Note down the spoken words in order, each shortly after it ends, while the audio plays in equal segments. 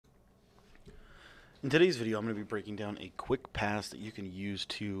In today's video, I'm going to be breaking down a quick pass that you can use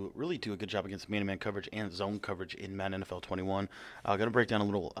to really do a good job against man-to-man coverage and zone coverage in Madden NFL 21. I'm going to break down a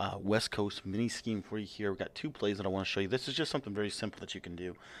little West Coast mini scheme for you here. We've got two plays that I want to show you. This is just something very simple that you can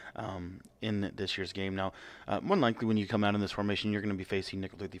do in this year's game. Now, more than likely when you come out in this formation, you're going to be facing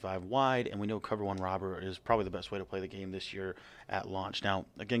nickel 55 wide, and we know cover one robber is probably the best way to play the game this year at launch. Now,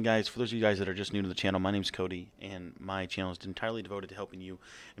 again, guys, for those of you guys that are just new to the channel, my name's Cody, and my channel is entirely devoted to helping you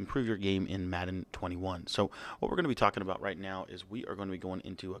improve your game in Madden 21. So what we're going to be talking about right now is we are going to be going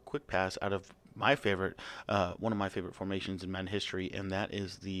into a quick pass out of my favorite, one of my favorite formations in Madden history, and that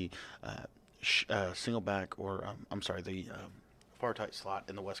is the single back, or I'm sorry, the far tight slot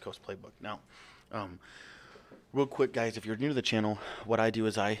in the West Coast playbook. Now, real quick, guys, if you're new to the channel, what I do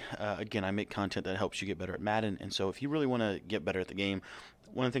is again, I make content that helps you get better at Madden, and so if you really want to get better at the game,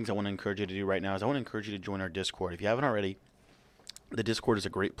 one of the things I want to encourage you to do right now is I want to encourage you to join our Discord. If you haven't already, the Discord is a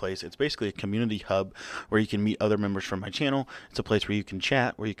great place. It's basically a community hub where you can meet other members from my channel. It's a place where you can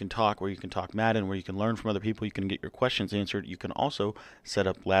chat, where you can talk Madden, where you can learn from other people. You can get your questions answered. You can also set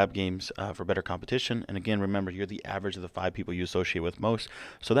up lab games for better competition. And again, remember, you're the average of the 5 people you associate with most.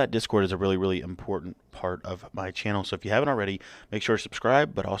 So that Discord is a really, really important part of my channel. So if you haven't already, make sure to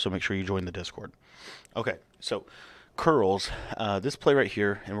subscribe, but also make sure you join the Discord. Okay, so curls, this play right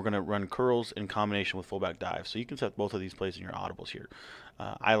here, and we're going to run curls in combination with fullback dive. So you can set both of these plays in your audibles here.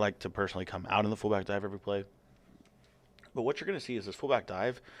 I like to personally come out in the fullback dive every play. But what you're going to see is this fullback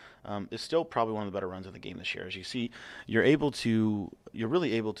dive is still probably one of the better runs of the game this year. As you see, you're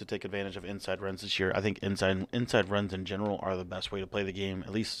really able to take advantage of inside runs this year. I think inside runs in general are the best way to play the game,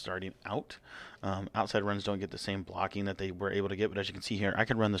 at least starting out. Outside runs don't get the same blocking that they were able to get, but as you can see here, I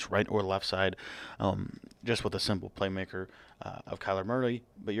can run this right or left side just with a simple playmaker of Kyler Murray.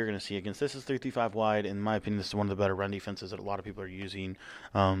 But you're going to see against this is 3-5 wide. In my opinion, this is one of the better run defenses that a lot of people are using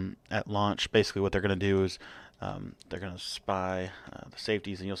at launch. Basically, what they're going to do is they're going to spy the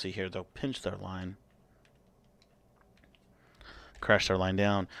safeties, and you'll see here they'll pinch their line, crash their line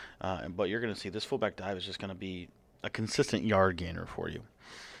down, but you're going to see this fullback dive is just going to be a consistent yard gainer for you.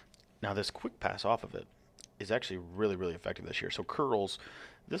 Now this quick pass off of it is actually really, really effective this year. So curls,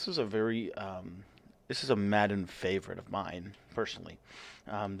 this is a very this is a Madden favorite of mine personally.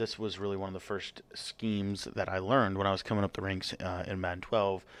 This was really one of the first schemes that I learned when I was coming up the ranks in Madden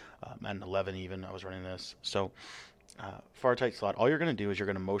 12, Madden 11 even. I was running this. So far tight slot, all you're going to do is you're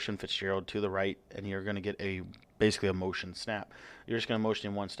going to motion Fitzgerald to the right, and you're going to get basically a motion snap. You're just going to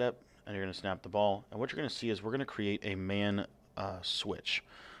motion in one step, and you're going to snap the ball. And what you're going to see is we're going to create a man switch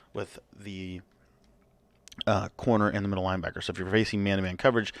with the corner and the middle linebacker. So if you're facing man-to-man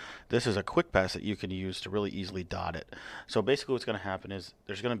coverage, this is a quick pass that you can use to really easily dot it. So basically what's going to happen is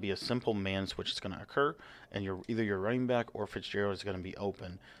there's going to be a simple man switch that's going to occur, and either your running back or Fitzgerald is going to be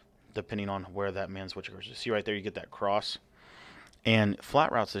open depending on where that man switch occurs. You see right there, you get that cross. And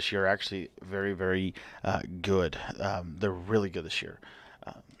flat routes this year are actually very, very good. They're really good this year.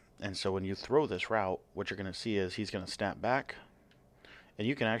 And so when you throw this route, what you're going to see is he's going to snap back, and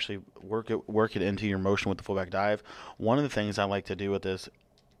you can actually work it into your motion with the fullback dive. One of the things I like to do with this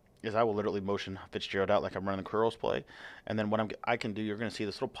is I will literally motion Fitzgerald out like I'm running the curls play, and then what I can do, you're going to see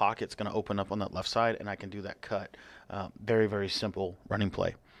this little pocket's going to open up on that left side, and I can do that cut. Very, very simple running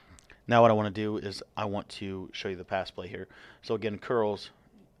play. Now what I want to do is I want to show you the pass play here. So again, curls,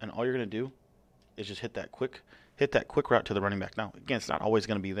 and all you're going to do is just hit that quick route to the running back. Now again, it's not always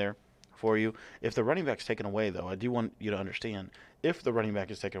going to be there for you. If the running back's taken away, though, I do want you to understand, if the running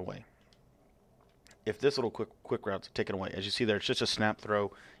back is taken away, if this little quick route's taken away, as you see there, it's just a snap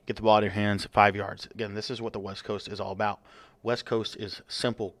throw, get the ball out of your hands, 5 yards. Again, this is what the West Coast is all about. West Coast is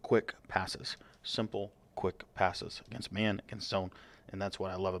simple, quick passes. Simple, quick passes against man, against zone, and that's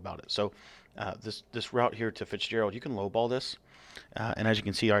what I love about it. So this route here to Fitzgerald, you can lowball this, and as you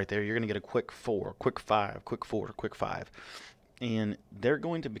can see right there, you're going to get a quick 4, quick 5, quick 4, quick 5. And they're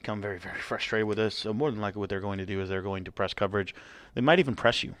going to become very, very frustrated with this. So more than likely what they're going to do is they're going to press coverage. They might even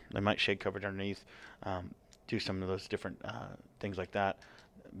press you. They might shake coverage underneath, do some of those different things like that.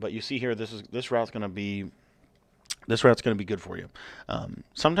 But you see here, this route's going to be good for you.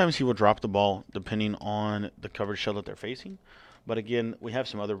 Sometimes he will drop the ball depending on the coverage shell that they're facing. But again, we have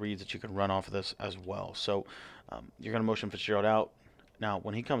some other reads that you can run off of this as well. So you're going to motion Fitzgerald out. Now,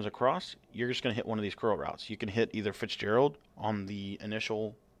 when he comes across, you're just going to hit one of these curl routes. You can hit either Fitzgerald on the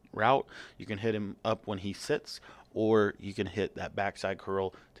initial route, you can hit him up when he sits, or you can hit that backside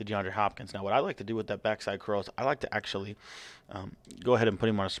curl to DeAndre Hopkins. Now, what I like to do with that backside curl is I like to actually go ahead and put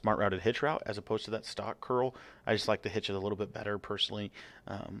him on a smart routed hitch route as opposed to that stock curl. I just like to hitch it a little bit better personally.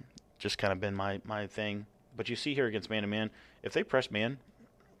 Just kind of been my thing. But you see here against man-to-man, if they press man,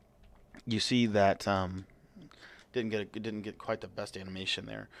 You see that didn't get quite the best animation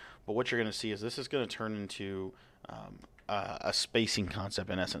there. But what you're going to see is this is going to turn into a spacing concept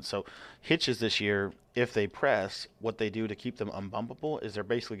in essence. So hitches this year, if they press, what they do to keep them unbumpable is they're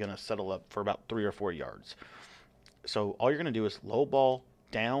basically going to settle up for about 3 or 4 yards. So all you're going to do is low ball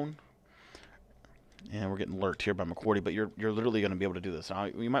down, and we're getting lurked here by McCourty, but you're literally going to be able to do this. Now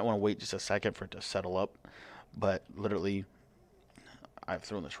you might want to wait just a second for it to settle up, but literally I've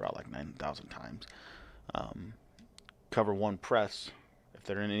thrown this route like 9,000 times. Um, Cover one press, if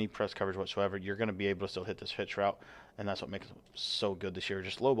they're in any press coverage whatsoever, you're going to be able to still hit this hitch route, and that's what makes it so good this year.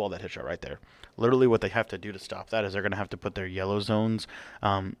 Just low ball that hitch route right there. Literally what they have to do to stop that is they're going to have to put their yellow zones.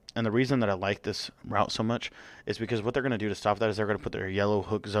 And the reason that I like this route so much is because what they're going to do to stop that is they're going to put their yellow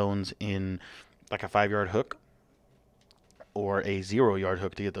hook zones in like a 5-yard hook or a 0-yard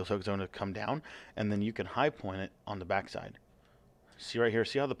hook to get those hook zones to come down, and then you can high point it on the backside. See right here,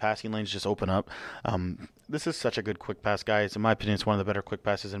 see how the passing lanes just open up? This is such a good quick pass, guys. In my opinion, it's one of the better quick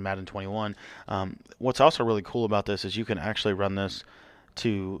passes in Madden 21. What's also really cool about this is you can actually run this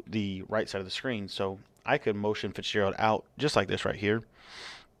to the right side of the screen. So I could motion Fitzgerald out just like this right here.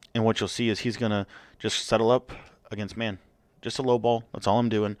 And what you'll see is he's going to just settle up against man. Just a low ball. That's all I'm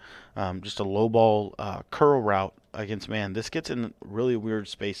doing. Just a low ball curl route against man. This gets in really weird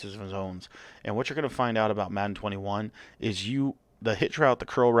spaces and zones. And what you're going to find out about Madden 21 is the hitch route, the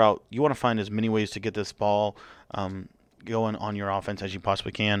curl route, you want to find as many ways to get this ball going on your offense as you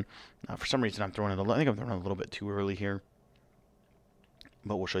possibly can. For some reason, I'm throwing it. I think I'm throwing it a little bit too early here,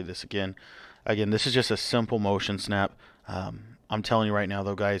 but we'll show you this again. Again, this is just a simple motion snap. I'm telling you right now,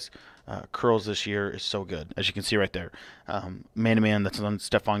 though, guys, curls this year is so good, as you can see right there. Man-to-man, that's on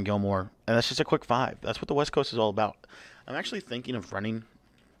Stephon Gilmore, and that's just a quick 5. That's what the West Coast is all about. I'm actually thinking of running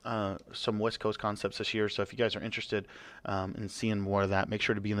some West Coast concepts this year. So if you guys are interested in seeing more of that, make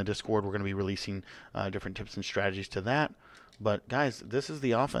sure to be in the Discord. We're going to be releasing different tips and strategies to that. But guys, this is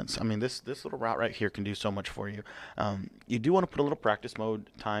the offense. I mean, this little route right here can do so much for you. You do want to put a little practice mode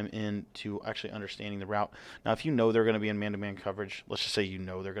time into actually understanding the route. Now, if you know they're going to be in man-to-man coverage, let's just say you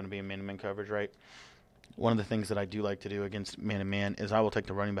know they're going to be in man-to-man coverage, right? One of the things that I do like to do against man-to-man is I will take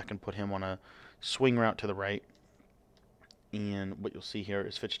the running back and put him on a swing route to the right. And what you'll see here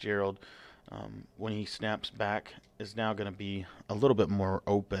is Fitzgerald, when he snaps back, is now going to be a little bit more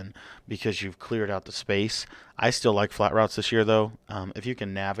open because you've cleared out the space. I still like flat routes this year, though. If you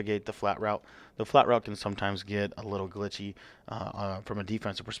can navigate the flat route can sometimes get a little glitchy. From a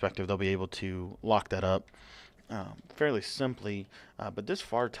defensive perspective, they'll be able to lock that up fairly simply. But this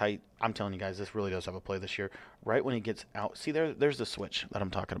far tight, I'm telling you guys, this really does have a play this year. Right when he gets out, see there's the switch that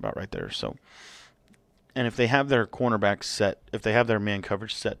I'm talking about right there. So. And if they have their cornerback set, if they have their man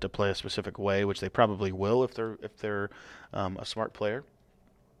coverage set to play a specific way, which they probably will if they're a smart player,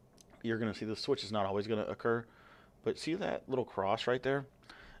 you're going to see the switch is not always going to occur. But see that little cross right there?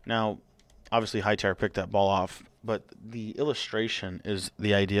 Now, obviously Hightower picked that ball off, but the illustration is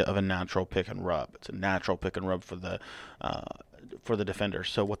the idea of a natural pick and rub. It's a natural pick and rub for the defender.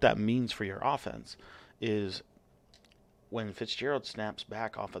 So what that means for your offense is when Fitzgerald snaps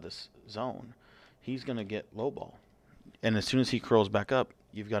back off of this zone, he's going to get low ball. And as soon as he curls back up,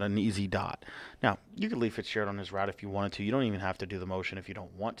 you've got an easy dot. Now, you could leave Fitzgerald on his route if you wanted to. You don't even have to do the motion if you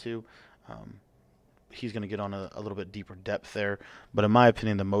don't want to. He's going to get on a little bit deeper depth there. But in my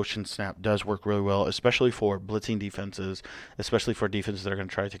opinion, the motion snap does work really well, especially for blitzing defenses, especially for defenses that are going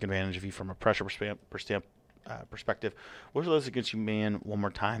to try to take advantage of you from a pressure perspective. We'll do this against you man one more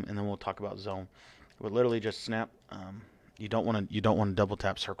time, and then we'll talk about zone. We'll literally just snap. You don't want to double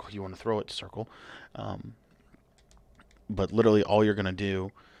tap circle. You want to throw it to circle. But literally all you're going to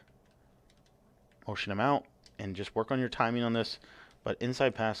do, motion him out and just work on your timing on this. But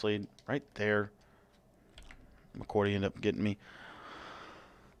inside pass lead right there. McCourty ended up getting me.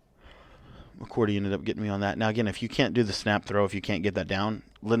 On that. Now again, if you can't do the snap throw, if you can't get that down,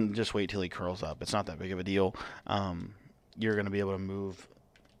 just wait till he curls up. It's not that big of a deal. You're going to be able to move.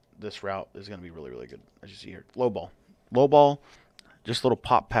 This route is going to be really, really good, as you see here. Low ball, just a little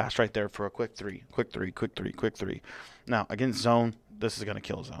pop pass right there for a quick three. Now, against zone, this is going to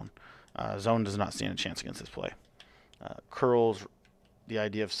kill zone. Zone does not stand a chance against this play. Curls, the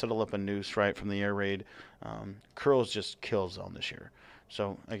idea of settle up a noose right from the air raid. Curls just kill zone this year.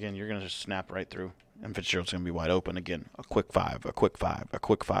 So, again, you're going to just snap right through, and Fitzgerald's going to be wide open. Again, a quick 5, a quick 5, a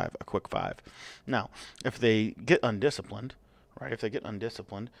quick 5, a quick 5. Now, if they get undisciplined,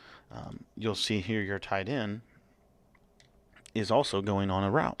 you'll see here your tight end is also going on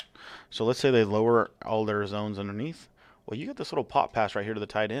a route. So let's say they lower all their zones underneath. Well, you get this little pop pass right here to the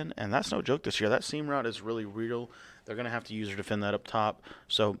tight end, and that's no joke this year. That seam route is really real. They're going to have to use or defend that up top.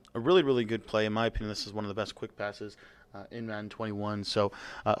 So a really, really good play. In my opinion, this is one of the best quick passes in Madden 21. So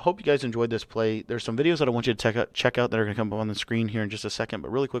hope you guys enjoyed this play. There's some videos that I want you to check out that are going to come up on the screen here in just a second.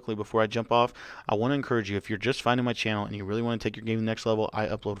 But really quickly, before I jump off, I want to encourage you, if you're just finding my channel and you really want to take your game to the next level, I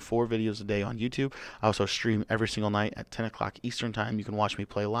upload 4 videos a day on YouTube. I also stream every single night at 10 o'clock Eastern Time. You can watch me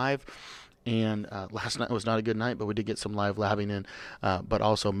play live. And last night was not a good night, but we did get some live labbing in. But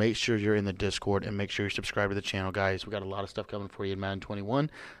also make sure you're in the Discord and make sure you subscribe to the channel, guys. We got a lot of stuff coming for you in Madden 21.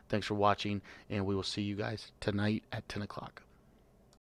 Thanks for watching, and we will see you guys tonight at 10 o'clock.